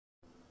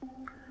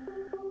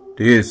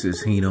This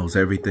is He Knows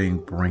Everything,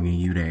 bringing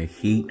you that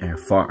heat and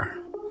fire.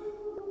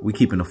 We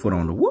keeping a foot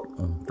on the what?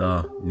 On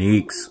the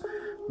Knicks.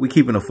 We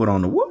keeping a foot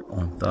on the what?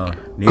 On the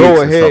Knicks.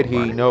 Go ahead,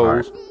 He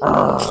Knows.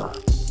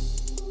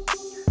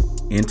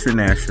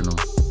 International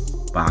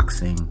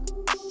boxing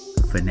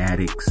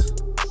fanatics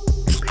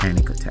and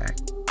panic attack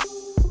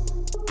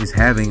is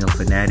having a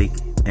fanatic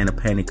and a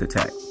panic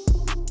attack.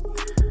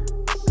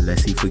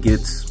 Lest he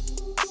forgets,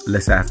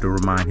 let's have to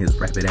remind his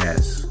rapid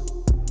ass.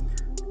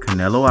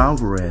 Canelo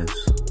Alvarez,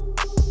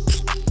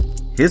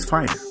 his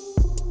fighter,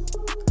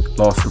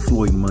 lost to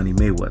Floyd Money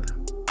Mayweather.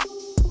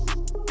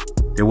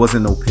 There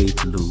wasn't no pay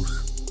to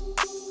lose.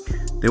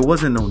 There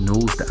wasn't no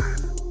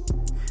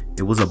nosedive.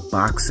 It was a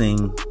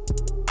boxing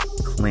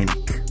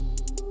clinic,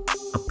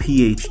 a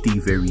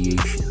PhD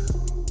variation.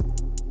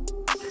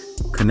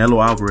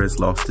 Canelo Alvarez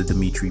lost to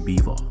Dimitri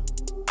Bivol,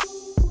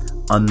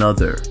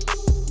 another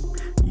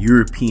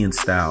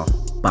European-style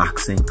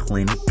boxing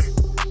clinic.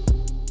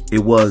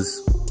 It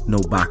was no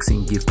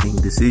boxing gifting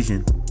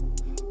decision.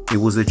 It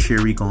was a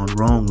cherry gone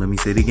wrong. Let me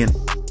say it again.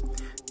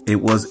 It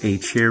was a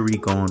cherry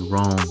gone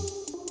wrong.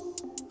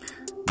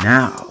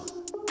 Now,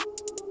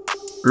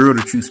 Errol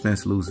the True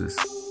Spence loses.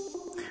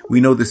 We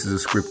know this is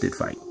a scripted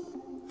fight.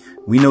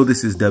 We know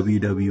this is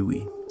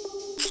WWE.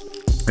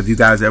 If you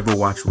guys ever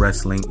watch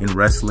wrestling, in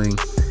wrestling,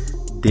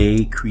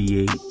 they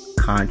create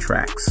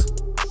contracts.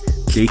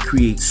 They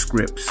create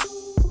scripts.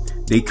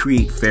 They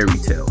create fairy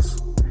tales.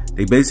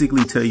 They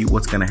basically tell you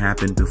what's going to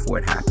happen before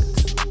it happens.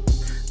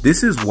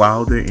 This is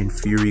Wilder and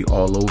Fury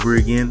all over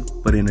again,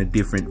 but in a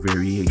different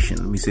variation.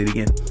 Let me say it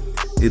again.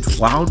 It's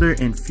Wilder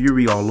and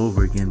Fury all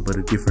over again, but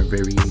a different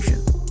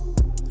variation.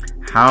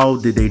 How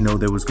did they know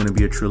there was going to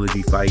be a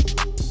trilogy fight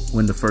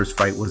when the first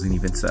fight wasn't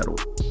even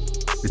settled?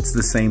 It's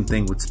the same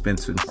thing with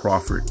Spence and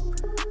Crawford.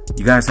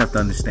 You guys have to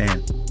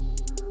understand,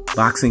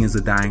 boxing is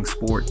a dying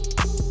sport.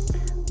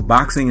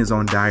 Boxing is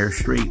on dire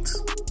straits.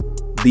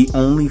 The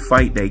only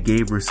fight that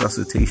gave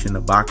resuscitation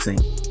to boxing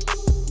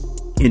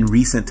in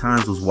recent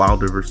times was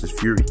Wilder versus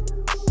Fury.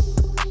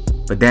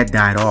 But that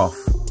died off.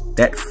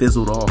 That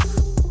fizzled off.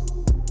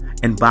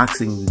 And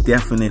boxing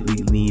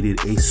definitely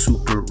needed a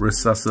super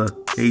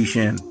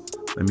resuscitation.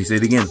 Let me say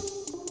it again.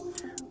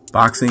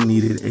 Boxing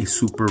needed a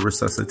super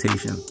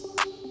resuscitation.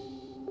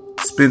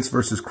 Spence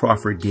versus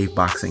Crawford gave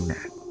boxing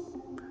that.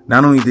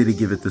 Not only did it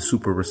give it the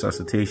super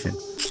resuscitation,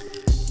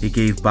 it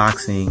gave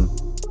boxing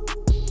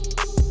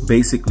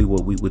basically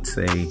what we would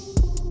say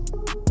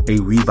a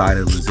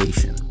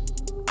revitalization.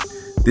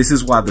 This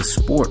is why the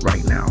sport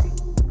right now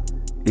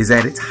is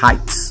at its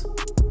heights.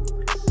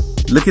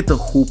 Look at the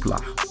hoopla.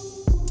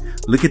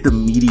 Look at the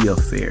media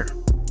affair.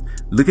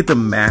 Look at the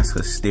mass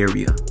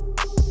hysteria.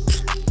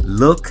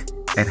 Look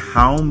at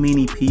how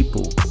many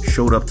people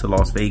showed up to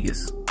Las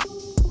Vegas.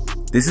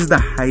 This is the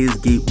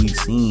highest gate we've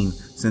seen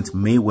since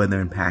Mayweather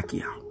and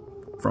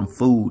Pacquiao. From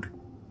food,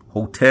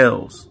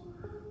 hotels,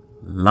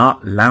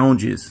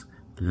 lounges,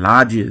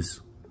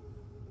 lodges,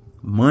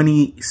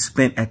 money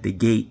spent at the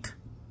gate.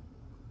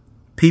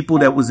 People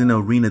that was in the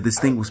arena, this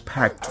thing was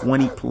packed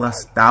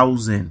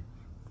 20,000+.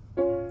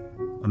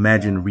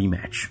 Imagine a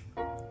rematch.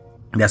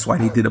 That's why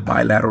they did a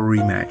bilateral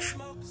rematch.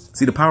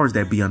 See, the powers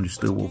that be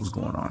understood what was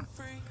going on.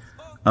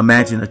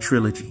 Imagine a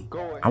trilogy.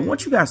 I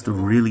want you guys to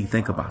really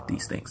think about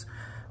these things,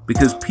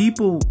 because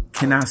people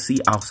cannot see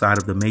outside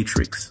of the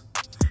matrix.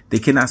 They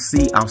cannot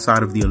see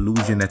outside of the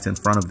illusion that's in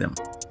front of them.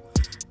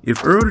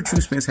 If Errol the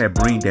True Spence had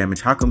brain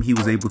damage, how come he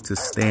was able to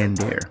stand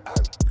there,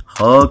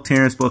 hug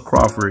Terence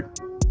Crawford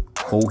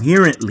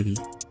coherently,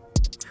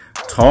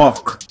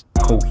 talk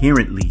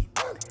coherently,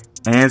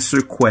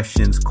 answer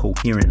questions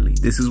coherently?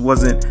 This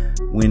wasn't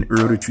when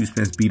Errol the True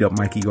Spence beat up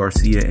Mikey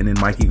Garcia and then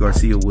Mikey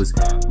Garcia was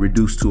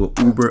reduced to an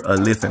Uber, a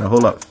Lyft, and a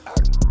hold up.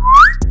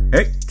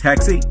 Hey,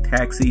 taxi,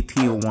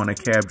 Tijuana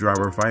cab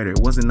driver fighter. It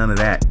wasn't none of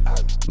that.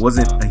 It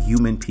wasn't a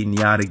human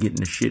pinata getting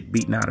the shit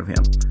beaten out of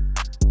him.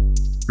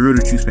 Errol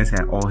the True Spence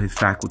had all his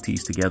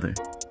faculties together.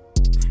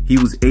 He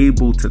was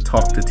able to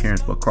talk to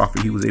Terence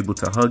Crawford. He was able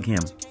to hug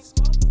him.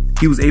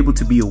 He was able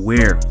to be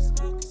aware.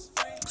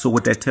 So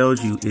what that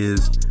tells you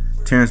is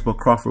Terence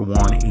Crawford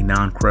won a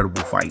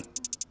non-credible fight.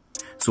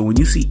 So when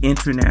you see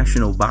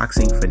international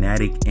boxing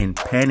fanatic and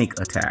panic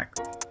attack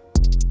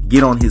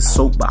get on his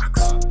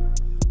soapbox,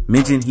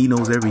 mention He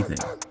Knows Everything.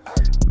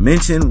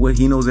 Mention what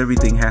He Knows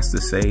Everything has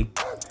to say.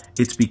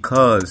 It's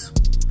because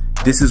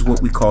this is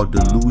what we call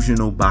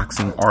delusional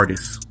boxing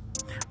artists.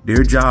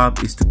 Their job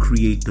is to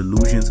create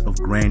delusions of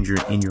grandeur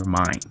in your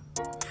mind.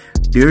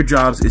 Their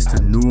jobs is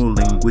to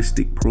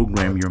neuro-linguistic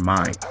program your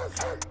mind.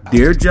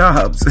 Their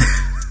jobs,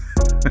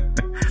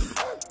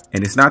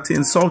 and it's not to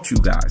insult you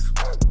guys,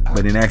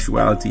 but in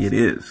actuality it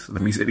is.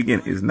 Let me say it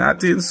again. It's not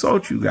to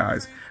insult you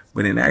guys,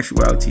 but in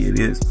actuality it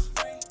is.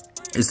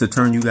 It's to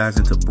turn you guys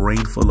into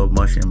brain full of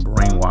mush and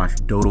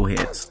brainwashed dodo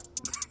heads.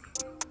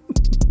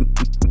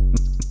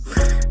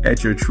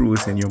 At your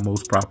truest and your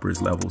most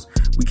properest levels.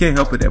 We can't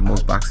help it that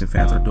most boxing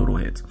fans are dodo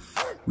heads.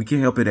 We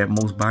can't help it that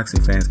most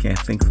boxing fans can't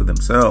think for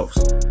themselves.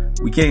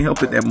 We can't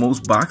help it that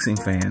most boxing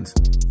fans,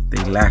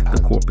 they lack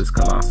the corpus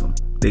callosum.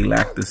 They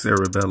lack the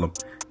cerebellum.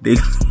 They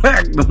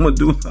lack the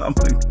medulla.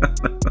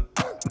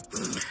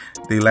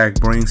 They lack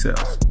brain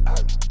cells.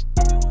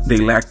 They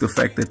lack the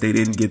fact that they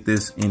didn't get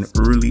this in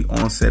early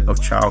onset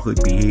of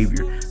childhood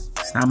behavior.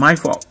 It's not my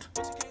fault.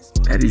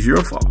 That is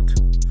your fault.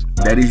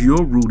 That is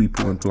your Rudy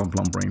Poo and Plum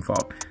Plum brain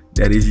fault.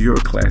 That is your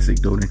classic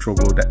Don't Intro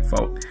that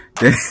fault.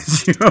 That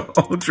is your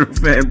ultra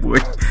fanboy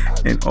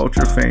and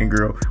ultra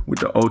fangirl with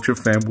the ultra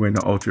fanboy and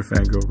the ultra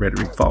fangirl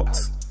rhetoric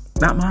faults.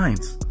 Not mine.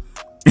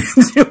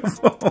 It's your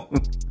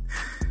fault.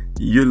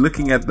 You're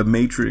looking at the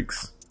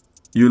Matrix.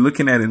 You're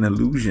looking at an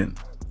illusion.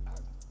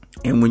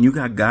 And when you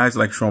got guys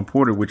like Sean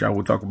Porter, which I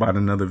will talk about in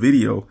another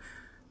video,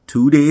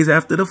 2 days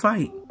after the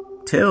fight,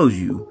 tells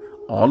you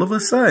all of a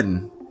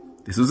sudden,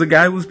 this was a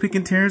guy who was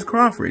picking Terence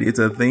Crawford. It's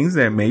a things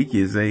that make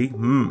you say,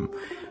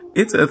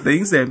 It's a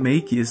things that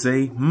make you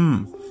say,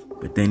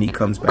 But then he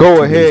comes back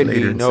 2 days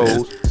later and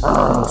says,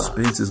 oh,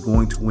 Spence is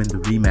going to win the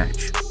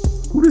rematch.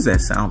 Who does that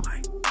sound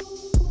like?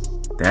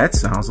 That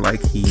sounds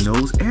like he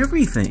knows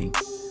everything.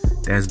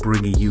 That's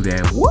bringing you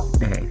that whoop,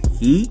 that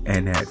heat,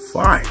 and that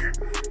fire.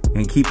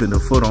 And keeping the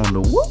foot on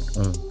the whoop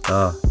on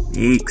the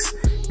Knicks.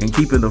 And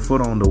keeping the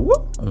foot on the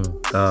whoop on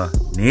the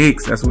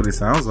Knicks. That's what it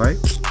sounds like.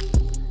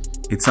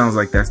 It sounds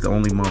like that's the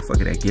only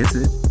motherfucker that gets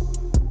it.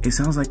 It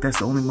sounds like that's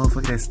the only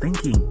motherfucker that's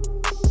thinking.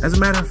 As a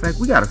matter of fact,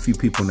 we got a few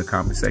people in the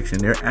comment section.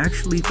 They're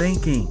actually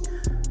thinking.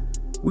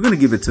 We're going to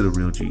give it to the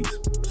real G's.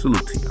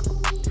 Salute to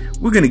y'all.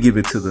 We're going to give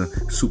it to the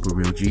super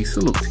real G's.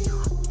 Salute to y'all.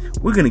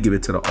 We're going to give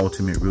it to the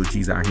ultimate real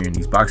G's out here in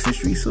these boxing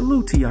streets.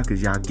 Salute to y'all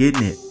because y'all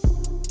getting it.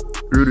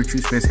 Errol the True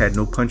Spence had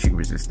no punching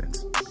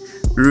resistance.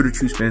 Errol the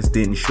True Spence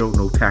didn't show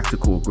no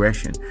tactical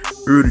aggression.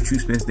 Errol the True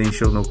Spence didn't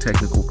show no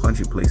technical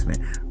punching placement.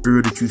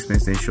 Errol the True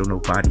Spence didn't show no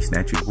body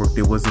snatching work.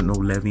 There wasn't no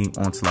levying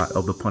onslaught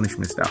of the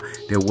punishment style.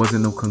 There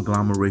wasn't no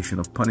conglomeration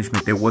of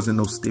punishment. There wasn't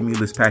no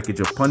stimulus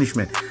package of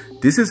punishment.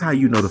 This is how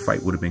you know the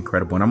fight would have been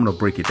credible, and I'm going to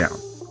break it down.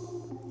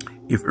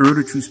 If Errol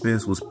the True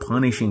Spence was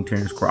punishing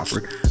Terence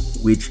Crawford,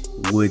 which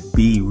would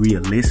be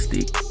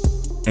realistic,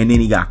 and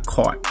then he got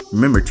caught.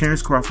 Remember,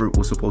 Terence Crawford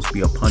was supposed to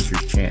be a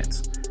puncher's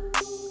chance.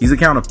 He's a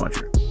counter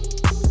puncher.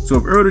 So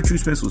if Errol the True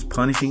Spence was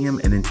punishing him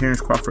and then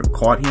Terence Crawford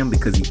caught him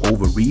because he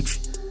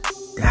overreached,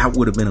 that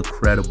would have been a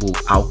credible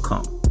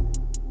outcome.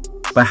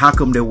 But how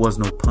come there was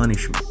no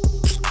punishment?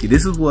 See,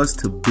 this was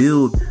to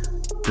build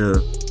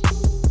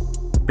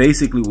the,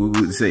 basically we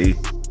would say,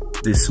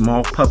 this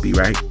small puppy,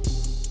 right?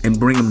 And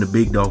bring him to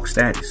big dog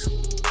status.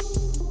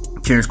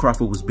 Terence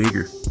Crawford was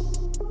bigger.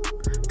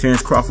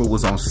 Terence Crawford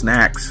was on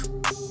snacks.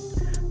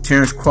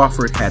 Terence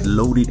Crawford had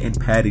loaded and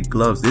padded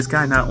gloves. This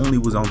guy not only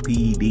was on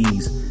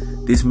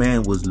PEDs, this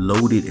man was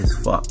loaded as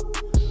fuck.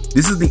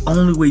 This is the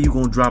only way you're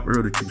going to drop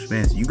Errol the True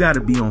Spence. You got to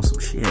be on some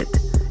shit.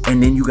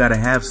 And then you got to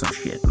have some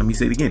shit. Let me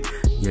say it again.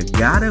 You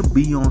got to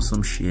be on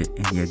some shit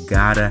and you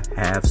got to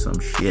have some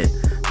shit.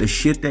 The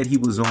shit that he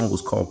was on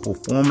was called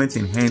performance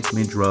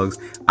enhancement drugs,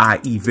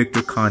 i.e.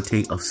 Victor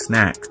Conte of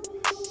snack.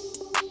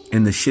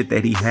 And the shit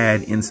that he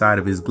had inside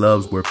of his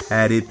gloves were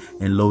padded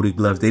and loaded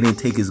gloves. They didn't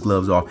take his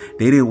gloves off.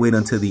 They didn't wait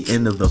until the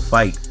end of the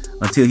fight,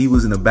 until he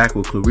was in the back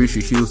with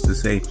Clarissa Shields to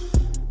say,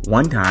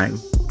 1 time,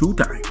 2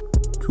 times,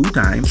 2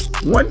 times,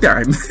 1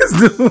 time.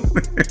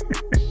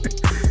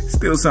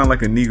 Still sound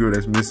like a Negro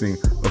that's missing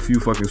a few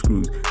fucking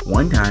screws.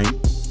 1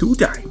 time, 2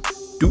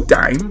 times, 2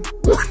 times.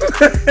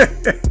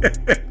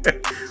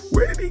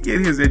 Where did he get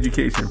his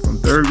education? From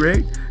 3rd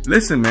grade?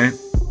 Listen, man,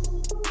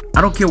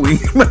 I don't care what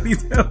anybody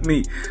tell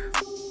me.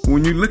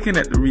 When you're looking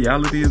at the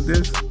reality of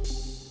this,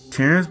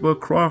 Terence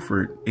Bud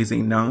Crawford is a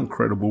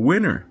non-credible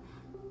winner.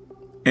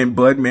 And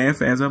Budman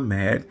fans are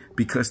mad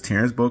because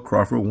Terence Bud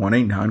Crawford won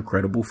a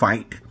non-credible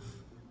fight.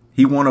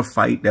 He won a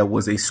fight that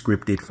was a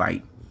scripted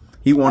fight.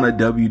 He won a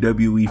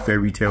WWE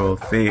fairy tale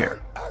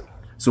affair.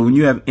 So when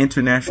you have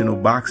international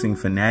boxing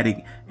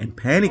fanatic and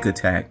panic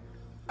attack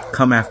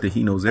come after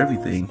He Knows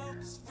Everything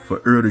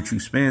for Errol the True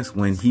Spence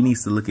when he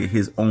needs to look at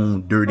his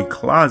own dirty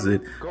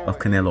closet of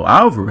Canelo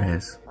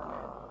Alvarez,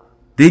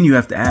 then you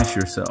have to ask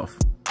yourself,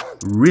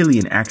 really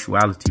in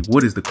actuality,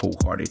 what is the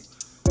cold-hearted?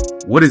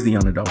 What is the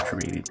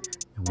unadulterated?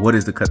 And what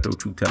is the cutthroat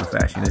true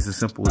telefashion? It's as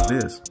simple as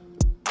this.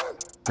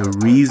 The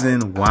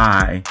reason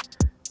why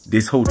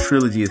this whole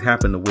trilogy has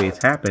happened the way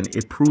it's happened,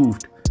 it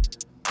proved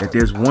that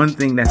there's one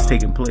thing that's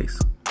taken place.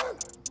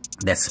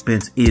 That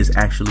Spence is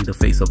actually the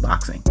face of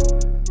boxing.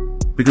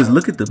 Because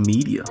look at the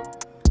media.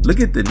 Look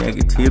at the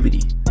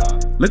negativity.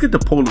 Look at the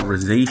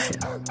polarization.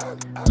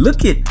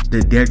 Look at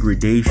the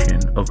degradation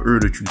of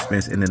Errol the True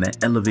Spence and then the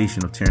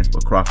elevation of Terence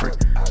Bud Crawford.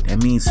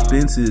 That means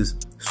Spence's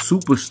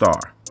superstar,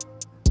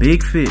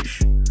 big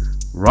fish,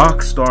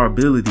 rock star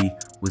ability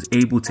was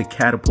able to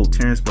catapult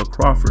Terence Bud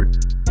Crawford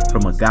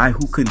from a guy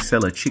who couldn't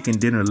sell a chicken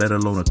dinner, let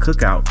alone a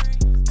cookout,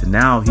 to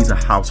now he's a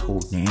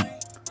household name.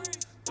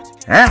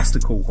 That's the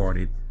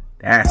cold-hearted.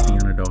 That's the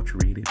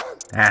unadulterated.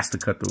 That's the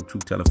cutthroat true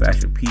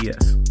telefashion.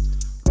 P.S.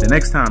 The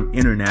next time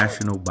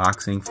international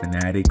boxing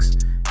fanatics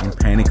and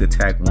panic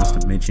attack wants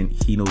to mention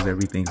He Knows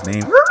Everything's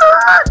name,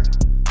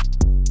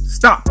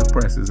 stop the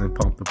presses and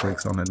pump the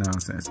brakes on the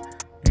nonsense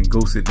and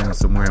go sit down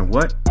somewhere and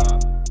what?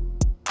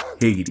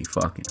 higgity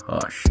fucking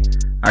hush.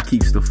 I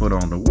keeps the foot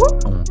on the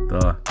whoop on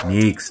the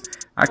Knicks.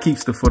 I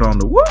keeps the foot on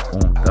the whoop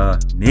on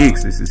the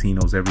Knicks. This is He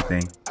Knows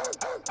Everything.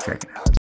 Check it out.